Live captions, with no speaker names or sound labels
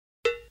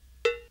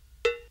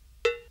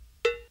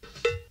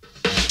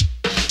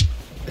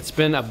It's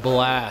been a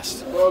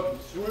blast.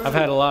 I've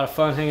had a lot of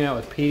fun hanging out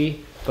with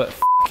Peat, but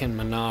f***ing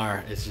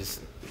Minnaar is just,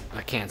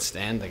 I can't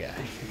stand the guy.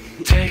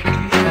 Take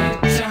my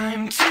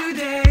time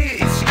today,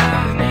 it's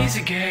not an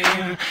easy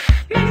game.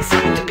 Many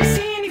seem to be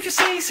seen if you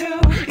say so.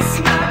 It's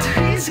not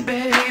easy,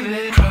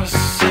 baby.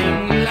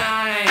 Crossing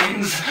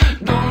lines,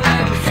 don't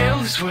let me feel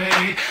this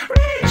way.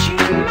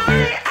 Reaching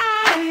my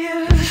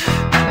eyes,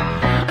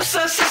 I'm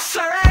so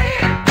sorry.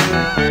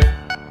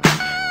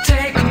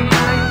 Take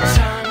my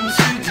time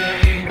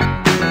today.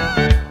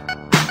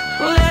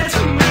 Let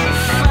me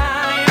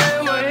fly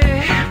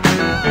away.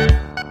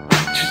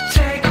 Just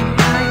take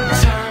my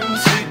time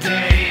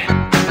today.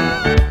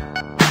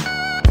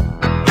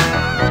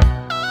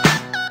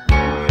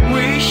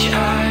 Wish I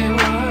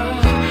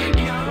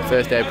were.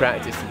 First day of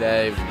practice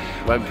today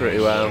went pretty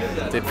well.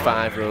 Did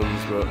 5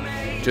 runs, but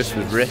just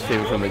was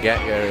ripping from the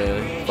get-go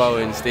really.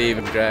 Following Steve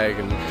and Greg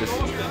and just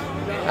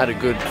had a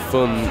good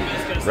fun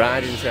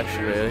riding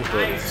session really,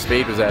 but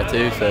speed was there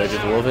too, so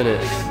just loving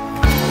it.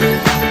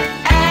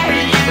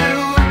 Hey you,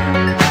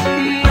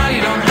 no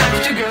you don't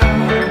have to go.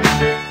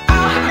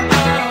 Oh,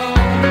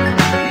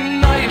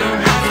 no you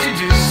don't have to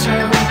do so.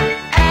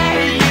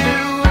 Hey you,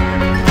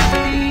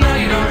 no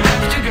you don't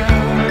have to go.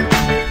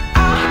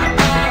 Oh,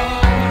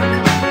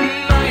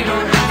 no you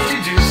don't have to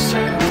do so.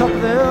 Top of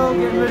the hill,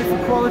 getting ready for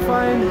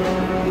qualifying.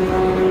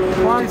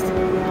 Plans to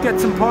get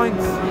some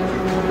points,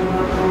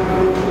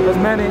 as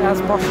many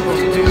as possible.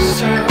 Do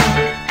so.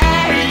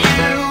 Hey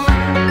you,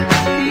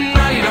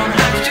 no you don't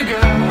have to go.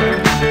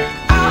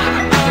 Oh,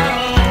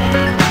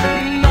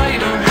 no you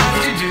don't have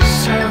to do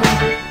so.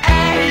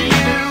 Hey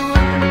you,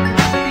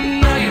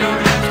 no you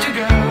don't have to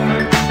go.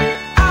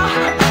 Oh,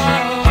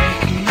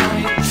 take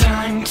my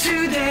time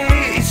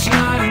today, it's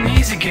not an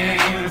easy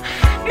game.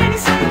 Many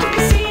seem to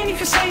be seen if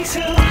you say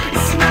so.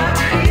 It's not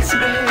easy,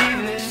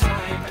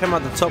 baby. Came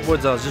out the top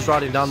woods, I was just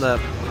riding down there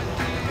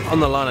on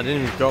the line, I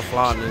didn't even go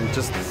flat, and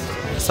just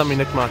somebody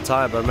nicked my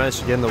tyre, but I managed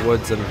to get in the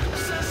woods and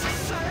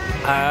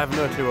I have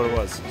no clue what it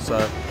was.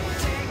 So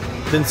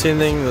didn't see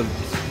anything,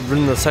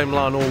 ridden the same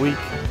line all week.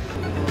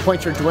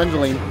 Points are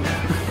dwindling.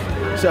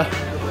 So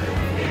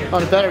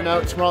on a better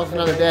note, tomorrow's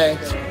another day,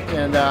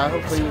 and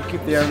hopefully we'll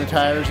keep the air in the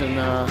tires and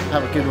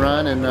have a good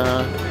run and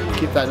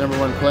keep that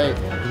 #1 plate.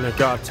 I'm going to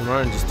go out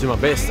tomorrow and just do my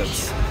best.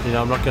 That's, you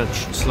know, I'm not going to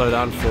slow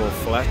down for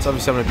flats.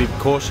 Obviously I'm going to be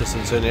cautious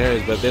in certain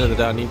areas, but at the end of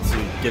the day I need to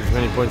get as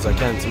many points as I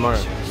can tomorrow.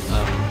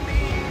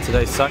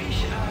 Today sucked,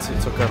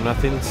 it took home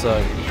nothing,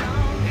 so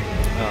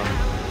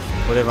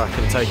whatever I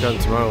can take home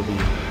tomorrow will be,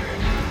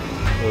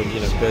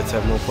 you know, better to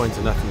have more points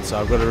than nothing. So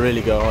I've got to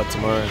really go hard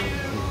tomorrow.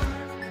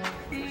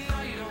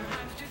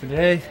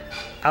 Today,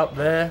 out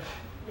there,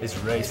 is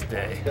race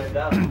day.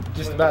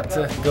 Just about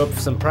to go up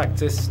for some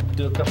practice,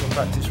 do a couple of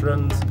practice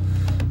runs,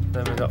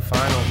 then we've got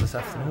finals this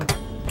afternoon.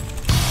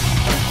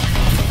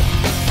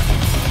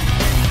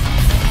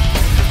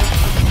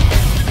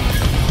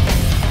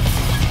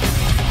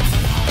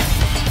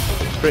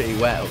 Pretty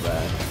wet up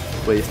there,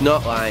 but it's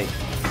not like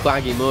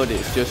claggy mud,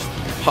 it's just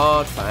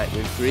hard pack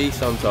with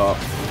grease on top.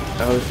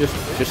 I was just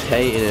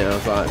hating it. I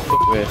was like,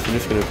 fuck this, I'm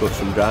just going to put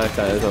some dry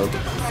tyres on.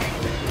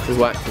 Just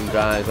whacked some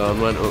dries on,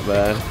 went up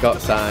there,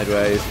 got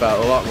sideways,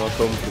 felt a lot more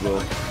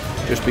comfortable,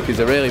 just because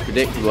they're really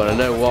predictable and I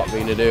know what we're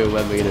going to do and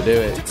when we're going to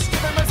do it.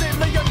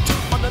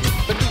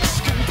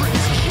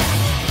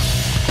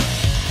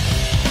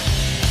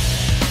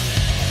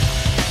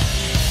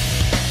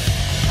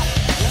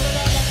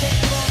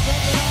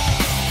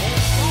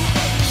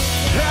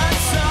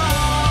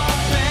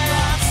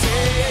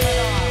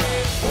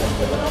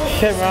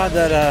 Came around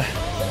that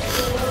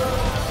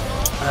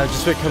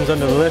just where it comes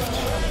under the lift,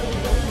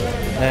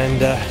 and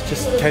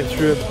just came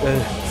through a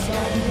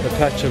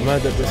patch of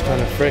mud that was kind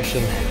of fresh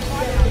and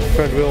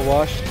front wheel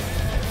washed,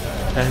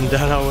 and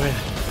down I went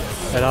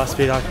at high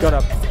speed. I got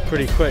up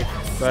pretty quick,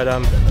 but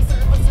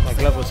my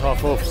glove was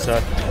half off, so I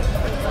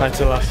had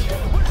to like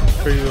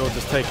free wheel,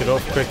 just take it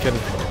off quick and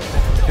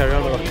carry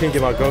on. I couldn't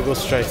get my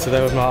goggles straight, so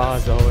they were my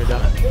eyes the whole way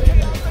down,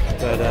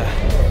 but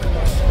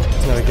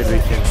it's not a good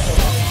weekend.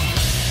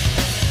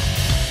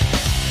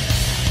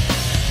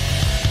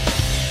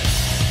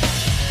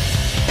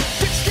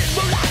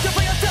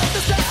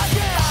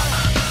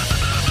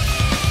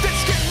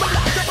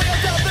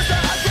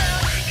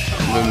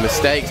 The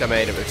mistakes I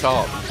made at the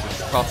top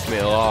just cost me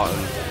a lot,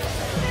 and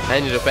I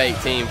ended up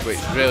 18th, which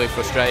was really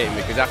frustrating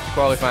because after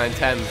qualifying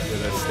 10th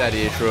with a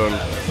steady-ish run,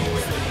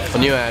 I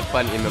knew I had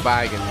plenty in my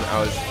bag and I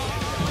was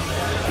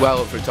well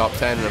up for the top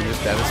 10 and I'm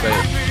just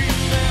devastated.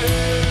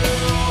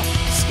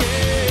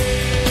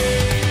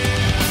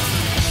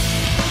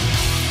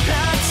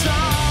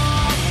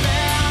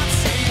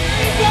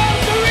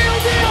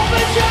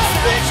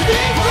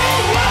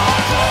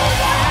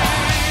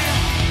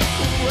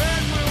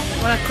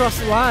 When I crossed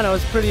the line, I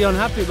was pretty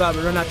unhappy about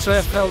the run. Actually,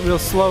 I felt real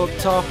slow up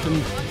top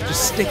and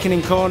just sticking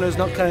in corners,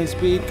 not carrying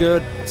speed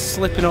good,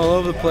 slipping all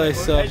over the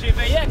place, so a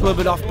little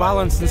bit off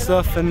balance and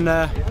stuff. And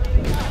I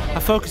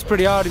focused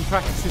pretty hard in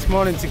practice this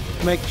morning to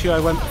make sure I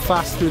went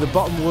fast through the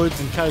bottom woods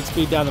and carried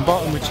speed down the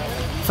bottom, which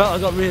felt I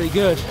got really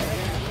good.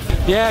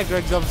 Yeah,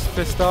 Greg's obviously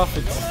pissed off.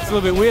 It's a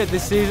little bit weird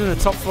this season. The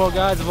top 4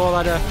 guys have all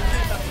had a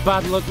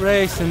bad luck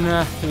race, and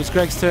it was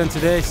Greg's turn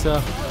today,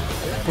 so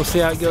we'll see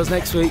how it goes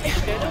next week.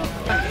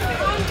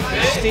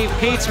 Steve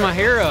Peat's my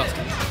hero.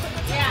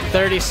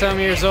 30 some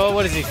years old.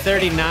 What is he,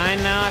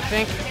 39 now, I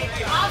think?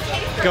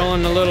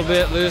 Going a little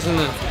bit, losing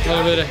a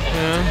little bit of, you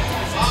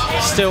know,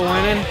 still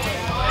winning.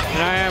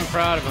 And I am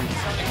proud of him.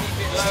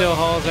 Still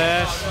hauls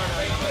ass.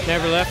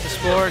 Never left the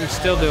sport and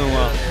still doing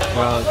well.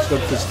 Well, it's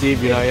good for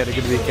Steve, you know, he had a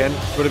good weekend.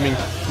 It would have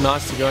been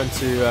nice to go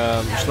into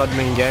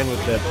Schladming again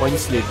with the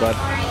points lead, but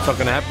it's not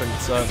going to happen,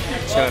 so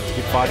just going to have to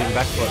keep fighting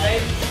back for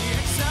it.